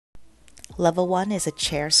Level 1 is a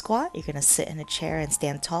chair squat. You're going to sit in a chair and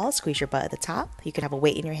stand tall, squeeze your butt at the top. You can have a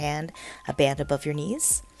weight in your hand, a band above your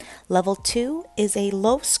knees. Level 2 is a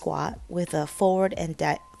low squat with a forward and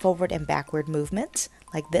backward movement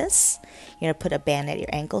like this. You're going to put a band at your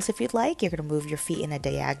ankles if you'd like. You're going to move your feet in a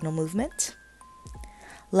diagonal movement.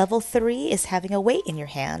 Level 3 is having a weight in your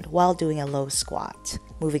hand while doing a low squat,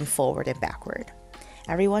 moving forward and backward.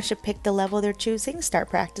 Everyone should pick the level they're choosing, start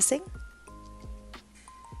practicing.